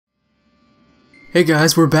Hey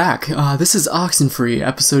guys, we're back. This is Oxenfree,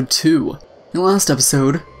 episode 2. In the last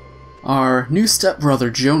episode, our new stepbrother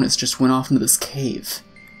Jonas just went off into this cave,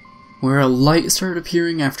 where a light started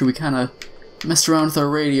appearing after we kinda messed around with our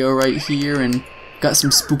radio right here and got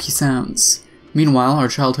some spooky sounds. Meanwhile, our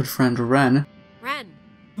childhood friend Ren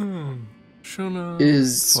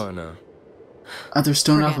is either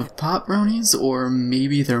stoned off of pot brownies, or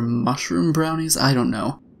maybe they're mushroom brownies, I don't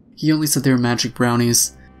know. He only said they were magic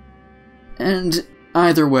brownies. And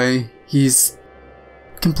either way, he's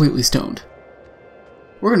completely stoned.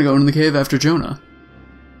 We're gonna go into the cave after Jonah.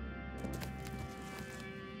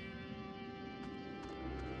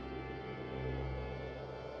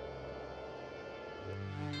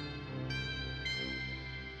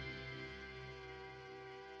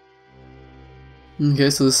 Okay,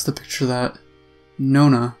 so this is the picture that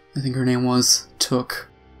Nona, I think her name was, took.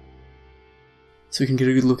 So we can get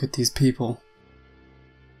a good look at these people.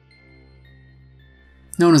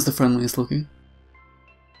 Nona's the friendliest looking.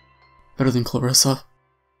 Better than Clarissa.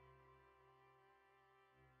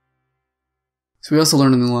 So we also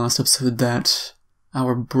learned in the last episode that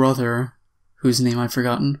our brother, whose name I've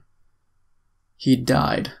forgotten, he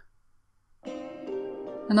died.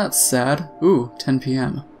 And that's sad. Ooh, 10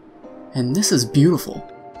 p.m. And this is beautiful.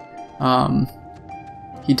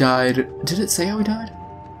 He died... Did it say how he died?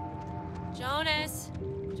 Jonas!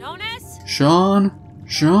 Jonas! Sean!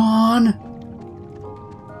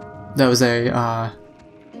 That was a,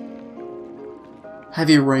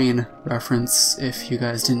 Heavy Rain reference, if you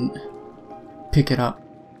guys didn't pick it up.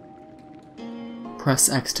 Press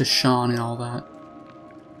X to Sean and all that.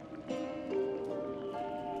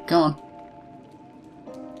 Go on.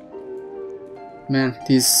 Man,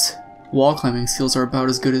 these wall climbing skills are about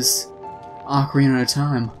as good as Ocarina of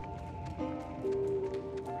Time.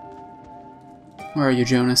 Where are you,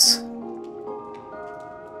 Jonas?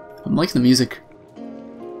 I'm liking the music.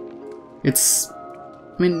 It's,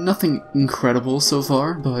 I mean, nothing incredible so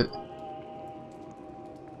far, but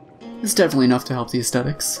it's definitely enough to help the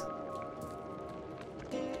aesthetics.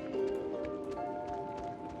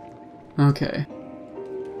 Okay.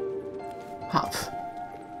 Hop.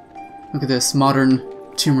 Look at this, modern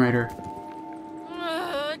Tomb Raider.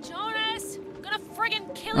 Jonas! I'm gonna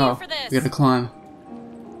friggin' kill you for this! We gotta climb.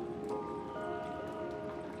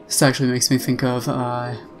 This actually makes me think of,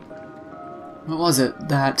 what was it?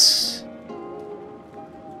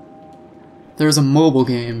 There's a mobile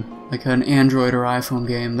game, like an Android or iPhone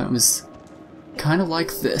game, that was kind of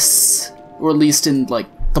like this. Or at least in, like,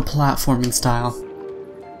 the platforming style.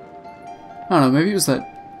 I don't know, maybe it was that...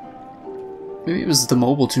 Maybe it was the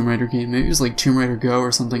mobile Tomb Raider game. Maybe it was like Tomb Raider Go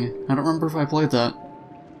or something. I don't remember if I played that.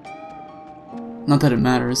 Not that it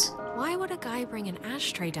matters. Why would a guy bring an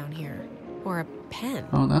ashtray down here? Or a pen?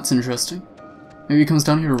 Oh, that's interesting. Maybe he comes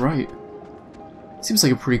down here to write. Seems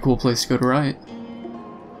like a pretty cool place to go to write.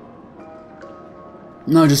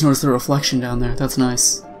 No, I just noticed the reflection down there. That's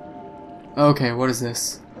nice. Okay, what is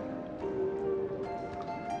this?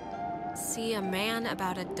 See a man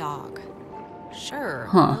about a dog. Sure,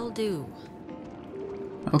 Huh. will do.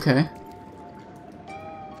 Okay.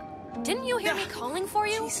 Didn't you hear me calling for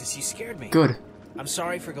you? Jesus, you scared me. Good. I'm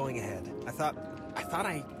sorry for going ahead. I thought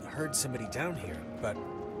I heard somebody down here, but,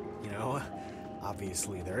 you know,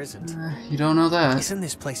 obviously there isn't. You don't know that. Isn't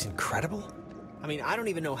this place incredible? I mean, I don't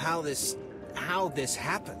even know how this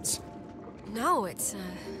happens. No, it's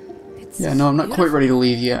Yeah, no, I'm not quite ready to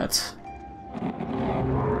leave yet.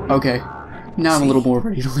 Okay. Now I'm a little more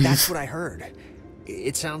ready to leave. That's what I heard.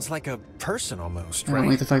 It sounds like a person almost, I right? don't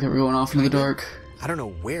like the fact that we're going off into the dark. I don't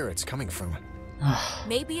know where it's coming from.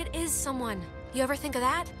 Maybe it is someone. You ever think of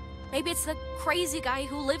that? Maybe it's the crazy guy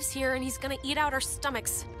who lives here and he's gonna eat out our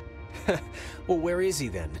stomachs. Well, where is he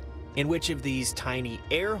then? In which of these tiny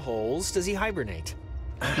air holes does he hibernate?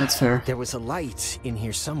 That's fair. There was a light in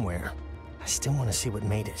here somewhere. I still want to see what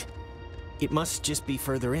made it. It must just be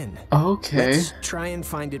further in. Okay. Let's try and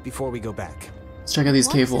find it before we go back. Let's check out these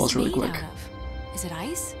What cave is this walls really made quick. out of? Is it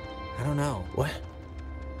ice? I don't know. What?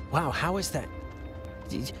 Wow, how is that?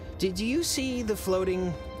 Did you see the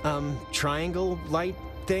floating, triangle light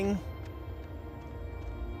thing?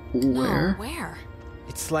 Where? No, where?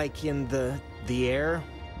 It's like in the air,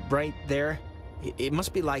 right there. It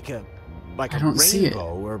must be like a I don't see it.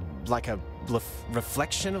 rainbow or like a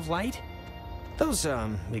reflection of light. Those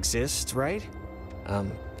exist, right?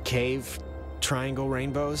 Cave triangle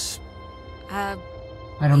rainbows. I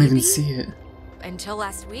don't even maybe? see it. Until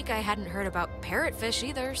last week, I hadn't heard about parrotfish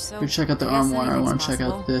either, so... Go check out the I guess armoire. I want anything's to check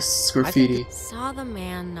out possible. this graffiti. Saw the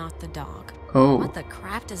man, not the dog. Oh. What the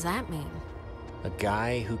crap does that mean? A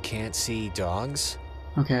guy who can't see dogs?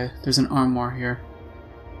 Okay, there's an armoire here.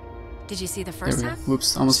 Did you see the There first we go. time?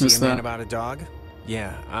 Whoops, almost See missed a man that. about a dog?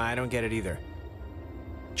 Yeah, I don't get it either.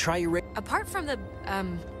 Try your Apart from the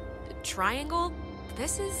triangle,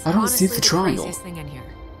 this is I don't see honestly the triangle. craziest thing in here.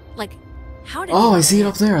 Like, how did Oh, he I see it get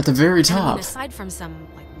up there at the very in? And I mean, top. aside from some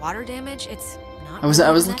like water damage, it's not. I was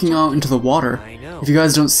really that looking out junky. into the water. I know. If you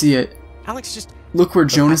guys don't see it, Alex, just look where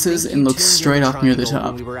look, Jonas I is think and you look tuned in straight the up near the triangle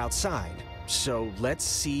top. when we were outside. So let's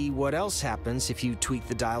see what else happens if you tweak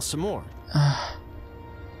the dial some more.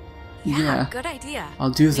 Yeah, good idea. I'll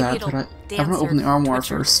do Maybe that, it'll but I dance want to or open the armoire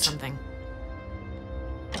twitch or first. something.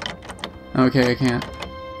 Okay, I can't.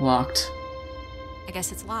 Locked. I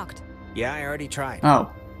guess it's locked. Yeah, I already tried. Oh.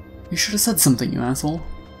 You should have said something, you asshole.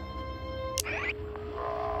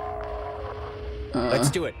 Let's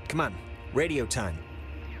do it. Come on. Radio time.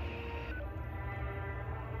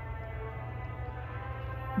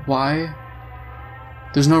 Why?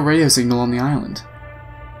 There's no radio signal on the island.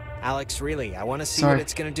 Alex, really, I want to see Sorry. what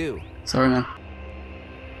it's gonna do. Sorry, man.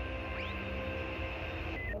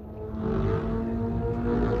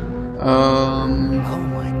 Oh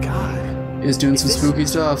my god. Is doing Is some this- spooky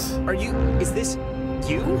stuff. Is this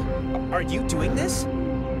you? Are you doing this?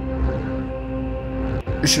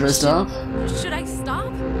 Should I stop? Should I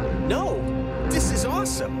stop? No! This is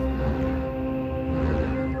awesome!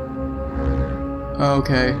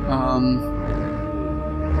 Okay,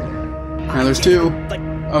 now there's two. Like,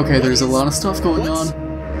 Okay, what there's a is- lot of stuff going what's- on.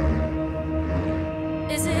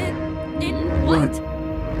 Is it in what?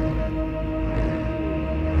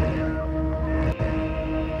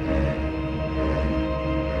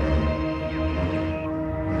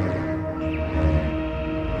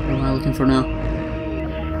 What am I looking for now?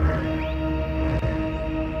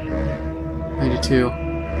 92.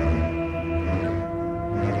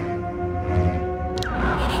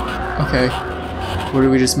 Okay. What did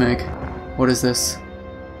we just make? What is this?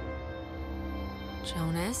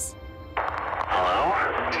 Jonas? Hello?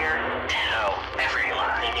 Dear, tell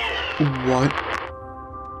everyone. What?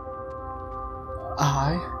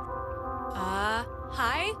 Hi?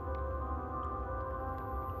 Hi?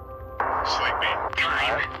 Sleepy.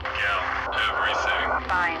 Time. Yeah. Everything.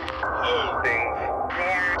 Fine. Who? Things.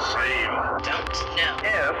 There. Same. Don't know.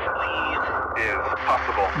 If. Leave. Is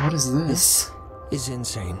possible. What is this? Is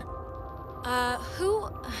insane. Who?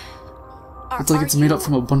 It's like it's made up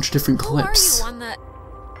from a bunch of different Who clips. are you on the...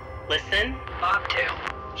 Listen. Bobtail.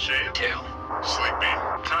 Shave. Tail. Sleepy.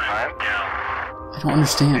 Time. Yeah. I don't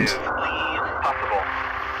understand. Is. Leave.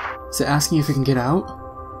 Possible. Is it asking if it can get out?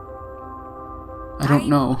 I don't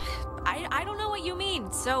know. I don't know what you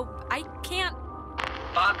mean, so I can't...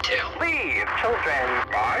 Bobtail. Leave. Children.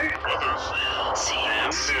 Bye. Brothers. See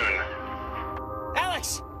you soon.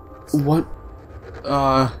 Alex! What?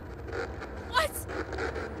 What?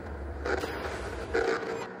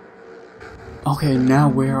 Okay, now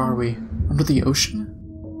where are we? Under the ocean?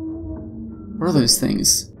 What are those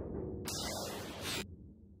things?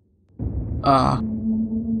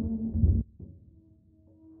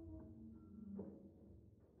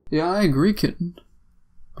 Yeah, I agree, kitten.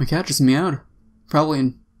 My cat just meowed. Probably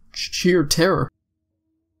in sheer terror.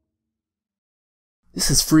 This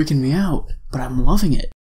is freaking me out, but I'm loving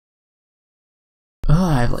it. Ugh,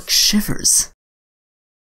 I have like shivers.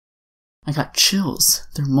 I got chills.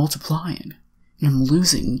 They're multiplying. And I'm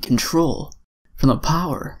losing control from the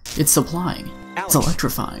power it's supplying. Alex. It's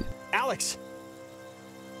electrifying. Alex!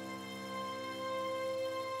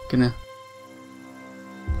 Gonna...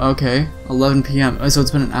 Okay, 11 p.m. Oh, so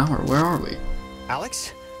it's been an hour. Where are we?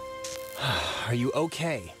 Alex? Are you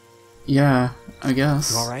okay? Yeah, I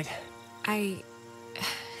guess. You alright? I...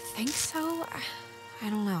 think so? I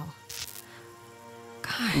don't know.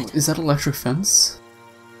 God, Is that electric fence?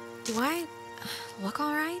 do I look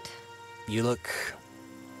alright? You look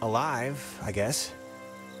alive, I guess.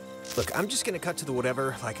 Look, I'm just gonna cut to the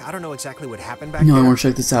whatever. Like, I don't know exactly what happened back No, there. I want to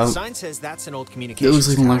check this The out. sign says that's an old communications It looks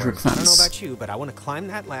like an tower. electric I don't know fence. about you, but I want to climb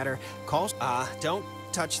that ladder. Call. Don't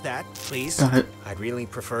touch that, please. Got it. I'd really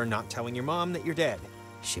prefer not telling your mom that you're dead.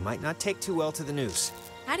 She might not take too well to the news.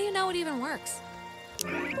 How do you know it even works?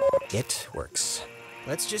 It works.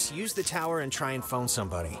 Let's just use the tower and try and phone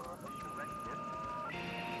somebody.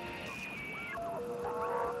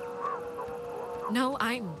 No,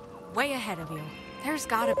 I'm way ahead of you. There's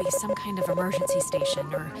gotta be some kind of emergency station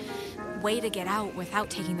or way to get out without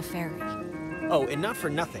taking the ferry. Oh, and not for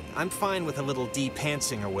nothing. I'm fine with a little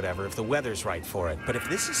de-pantsing or whatever if the weather's right for it. But if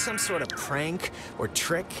this is some sort of prank or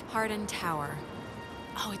trick... Hardin Tower.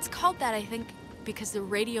 Oh, it's called that, I think, because the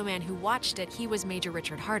radio man who watched it, he was Major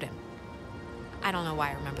Richard Hardin. I don't know why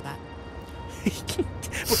I remember that. Wait,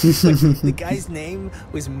 the guy's name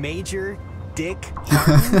was Major Dick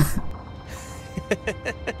Hardin?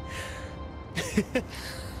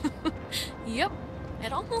 Yep.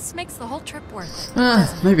 It almost makes the whole trip worth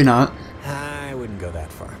it. Maybe not. I wouldn't go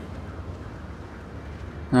that far.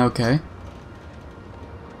 Okay.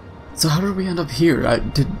 So how did we end up here?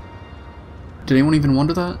 Did anyone even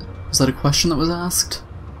wonder that? Was that a question that was asked?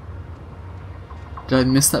 Did I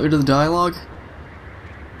miss that bit of the dialogue?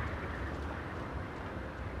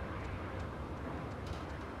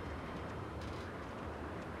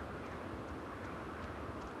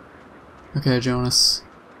 Okay, Jonas.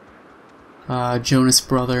 Jonas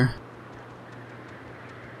brother.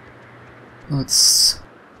 Let's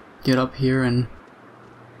get up here and...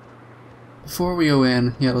 Before we go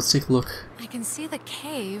in, yeah, let's take a look. I can see the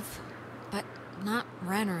cave, but not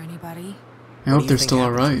Ren or anybody. I hope they're still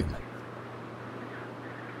alright.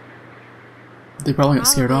 They probably got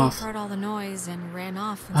scared off. Heard all the noise and ran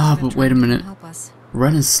off. Ah, but wait a minute. Help us.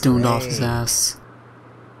 Ren is stoned off his ass.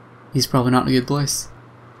 He's probably not in a good place.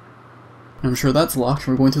 I'm sure that's locked.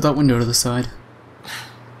 We're going through that window to the side.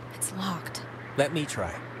 It's locked. Let me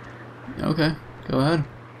try. Okay, go ahead.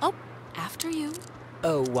 Oh, after you.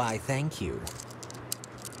 Oh, why, thank you.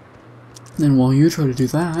 Then while you try to do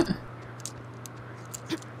that...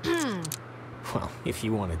 Well, if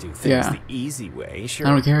you want to do things Yeah. the easy way, sure. I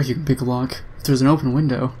don't care if you can pick a lock. If there's an open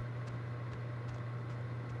window.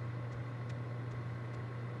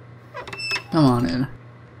 Come on in.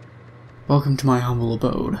 Welcome to my humble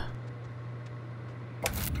abode.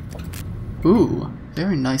 Ooh,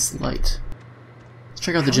 very nice light. Let's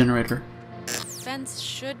check out the generator. Fence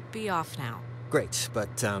should be off now. Great,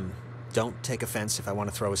 but, don't take offense if I want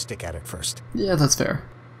to throw a stick at it first. Yeah, that's fair.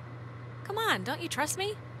 Come on, don't you trust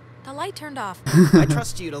me? The light turned off. I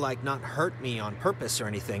trust you to, like, not hurt me on purpose or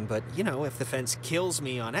anything, but, you know, if the fence kills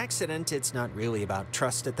me on accident, it's not really about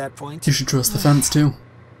trust at that point. You should trust the fence, too.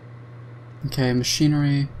 Okay,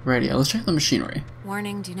 machinery, radio. Let's check the machinery.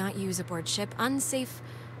 Warning, do not use aboard ship. Unsafe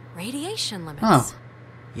radiation limits. Oh,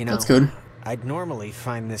 You know, that's good. I'd normally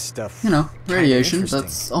find this stuff You know, kinda radiation, interesting,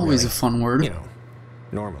 that's always really. a fun word. You know,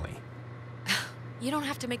 normally. You don't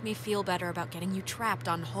have to make me feel better about getting you trapped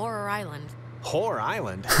on Horror Island. Whore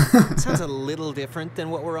Island? Sounds a little different than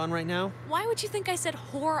what we're on right now. Why would you think I said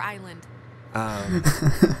Horror Island? I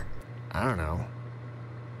don't know.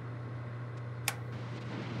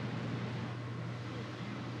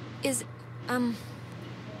 Is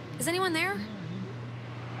anyone there?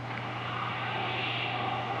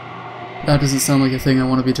 That doesn't sound like a thing I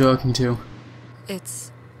want to be talking to.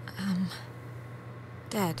 It's,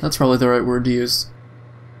 dead. That's probably the right word to use.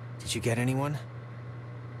 Did you get anyone?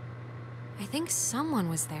 I think someone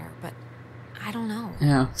was there, but I don't know.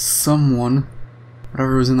 Yeah, someone.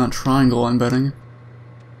 Whatever was in that triangle, I'm betting.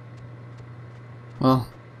 Well.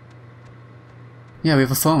 Yeah, we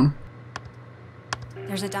have a phone.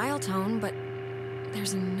 There's a dial tone, but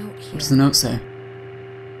there's a note here. What does the note say?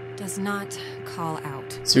 Does not call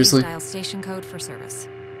out. Seriously? Please dial station code for service.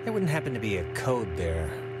 There wouldn't happen to be a code there,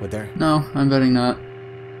 would there? No, I'm betting not.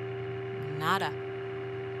 Nada.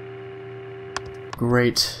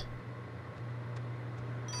 Great.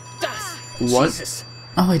 What? Jesus.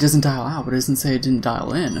 Oh, it doesn't dial out, but it doesn't say it didn't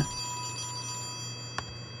dial in.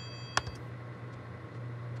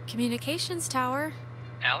 Communications tower.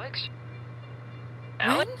 Alex? Ren?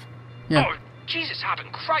 Alex? Yeah. Oh, Jesus,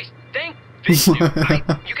 hopping Christ, thank goodness.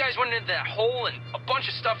 You guys went into that hole and a bunch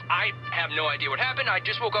of stuff. I have no idea what happened. I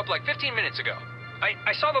just woke up like 15 minutes ago.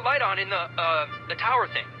 I saw the light on in the tower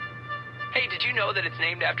thing. Hey, did you know that it's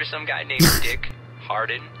named after some guy named Dick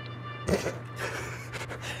Harden?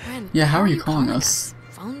 Ren, Yeah, how are you calling us?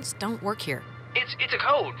 Phones don't work here. It's a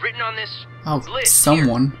code written on this Oh, list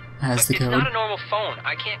someone here. has the It's code. not a normal phone.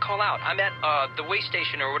 I can't call out. I'm at the way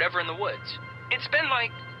station or whatever in the woods. It's been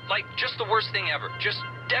like just the worst thing ever. Just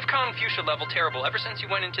DEFCON fuchsia level terrible ever since you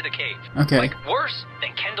went into the cave. Okay. Like worse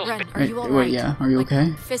than Kendall's. Ren, are Wait, you wait, alright? yeah, are you Like,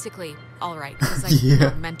 okay? Physically alright, because like Yeah.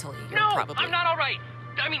 no, mentally you're No, probably. I'm not alright.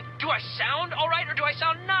 I mean, do I sound alright or do I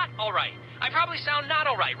sound not alright? I probably sound not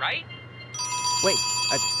alright, right? Wait,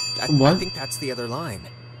 I What? think that's the other line.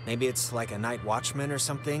 Maybe it's like a night watchman or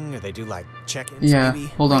something, or they do like check-ins, Yeah, maybe?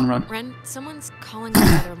 hold on, Ren. Ren, someone's calling on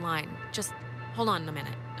the other line. Just hold on a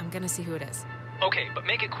minute. I'm gonna see who it is. Okay, but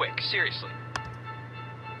make it quick, seriously.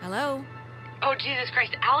 Hello? Oh, Jesus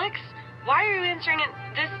Christ, Alex? Why are you answering it?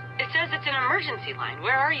 It says it's an emergency line.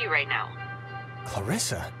 Where are you right now?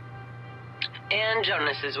 Clarissa? And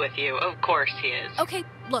Jonas is with you. Of course he is. Okay,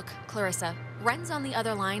 look, Clarissa. Ren's on the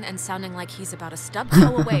other line and sounding like he's about a stub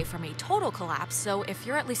toe away from a total collapse, so if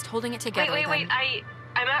you're at least holding it together, Wait. then...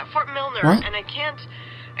 I'm at Fort Milner, What? and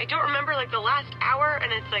I don't remember, like, the last hour,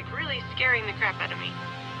 and it's, like, really scaring the crap out of me.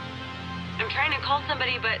 I'm trying to call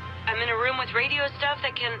somebody, but I'm in a room with radio stuff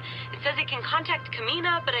that it says it can contact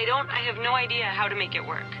Kamina, but I have no idea how to make it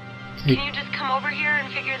work. Okay. Can you just come over here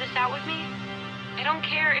and figure this out with me? I don't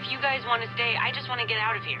care if you guys want to stay, I just want to get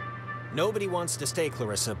out of here. Nobody wants to stay,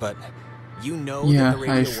 Clarissa, but you know Yeah, that the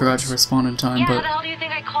radio I forgot works. to respond in time, Yeah, how but the hell do you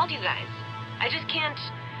think I called you guys? I just can't...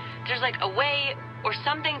 There's like a way or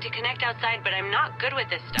something to connect outside, but I'm not good with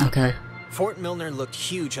this stuff. okay. Fort Milner looked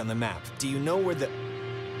huge on the map. Do you know where the...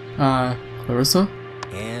 Clarissa?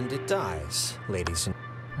 And it dies, ladies and...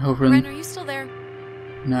 I hope Ren, Ren... are you still there?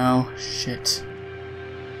 No, shit.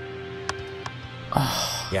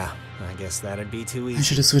 Yeah, I guess that'd be too easy. I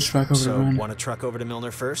should have switched back over to So, Ren. want to truck over to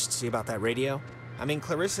Milner first? See about that radio? I mean,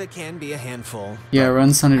 Clarissa can be a handful. Yeah, but-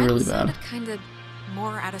 Ren sounded Ren really bad. sounded kind of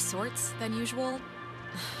more out of sorts than usual.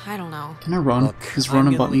 I don't know. Can I run? Look, Is I'm run a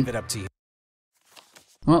gonna button? leave it up to you.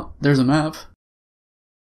 Well, there's a map.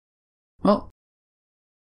 Well,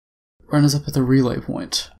 Ren is up at the relay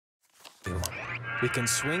point. We can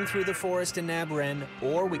swing through the forest and nab Ren,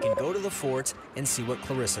 or we can go to the fort and see what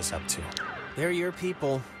Clarissa's up to. They're your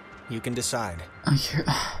people. You can decide. I hear...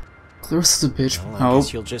 Clarissa's a bitch. Well, I Oh,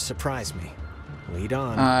 guess you'll just surprise me. Lead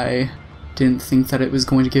on. I didn't think that it was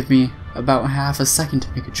going to give me about half a second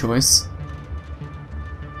to make a choice.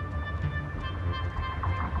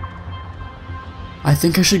 I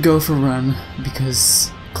think I should go for Ren,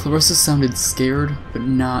 because Clarissa sounded scared, but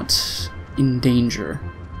not in danger.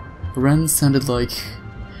 Ren sounded like...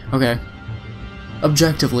 Okay.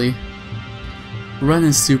 Objectively, Ren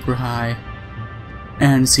is super high,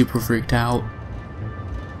 and super freaked out.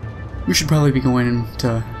 We should probably be going in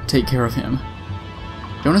to take care of him.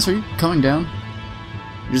 Jonas, are you coming down?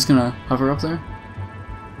 You're just gonna hover up there?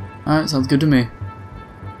 Alright, sounds good to me.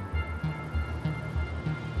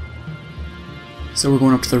 So we're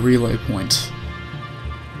going up to the relay point.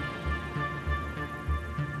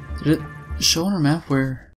 Did it show on our map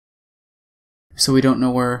where... So we don't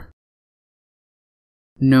know where...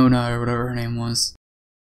 Nona or whatever her name was.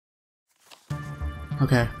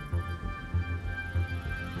 Okay.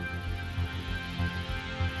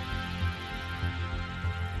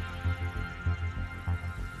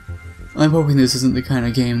 I'm hoping this isn't the kind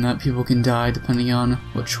of game that people can die depending on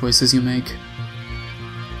what choices you make.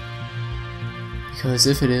 Because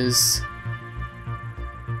if it is,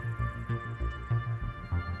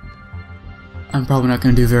 I'm probably not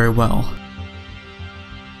going to do very well.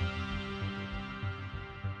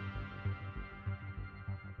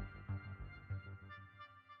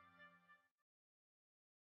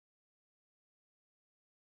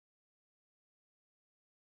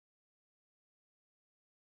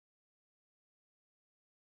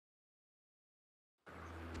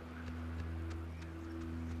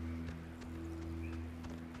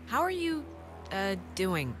 How are you,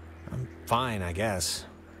 doing? I'm fine, I guess.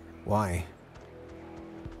 Why?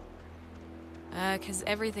 'Cause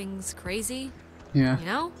everything's crazy, Yeah. you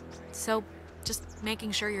know? So, just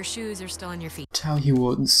making sure your shoes are still on your feet. Towhee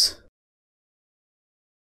Woods.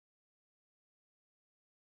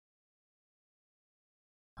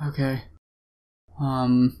 Okay.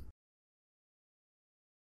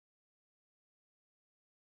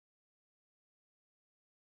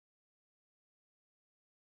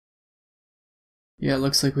 Yeah, it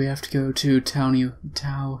looks like we have to go to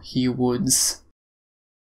Towhee Woods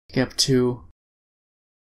to get up to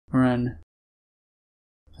Ren.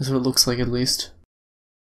 That's what it looks like, at least.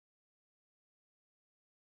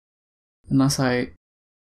 Unless I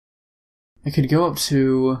could go up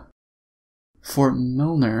to Fort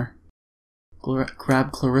Milner,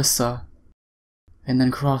 grab Clarissa, and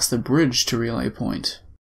then cross the bridge to Relay Point.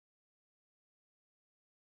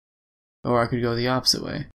 Or I could go the opposite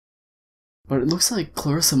way. But it looks like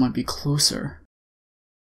Clarissa might be closer.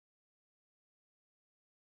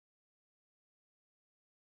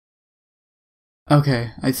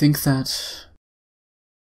 Okay, I think that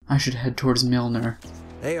I should head towards Milner.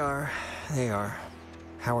 They are.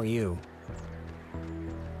 How are you?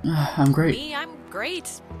 I'm great. Me, I'm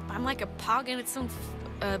great. I'm like a pig in its own,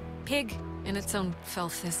 pig in its own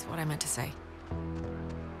filth is what I meant to say.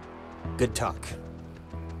 Good talk.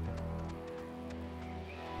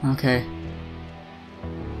 Okay.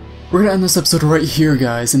 We're gonna end this episode right here,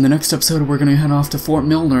 guys. In the next episode, we're gonna head off to Fort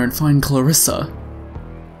Milner and find Clarissa.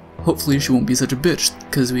 Hopefully she won't be such a bitch,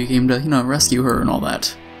 because we came to, rescue her and all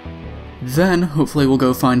that. Then, hopefully we'll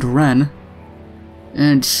go find Ren,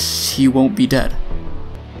 and he won't be dead.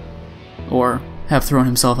 Or have thrown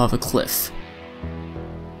himself off a cliff.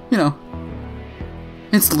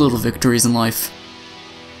 It's the little victories in life.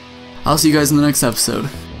 I'll see you guys in the next episode.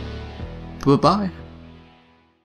 Bye-bye.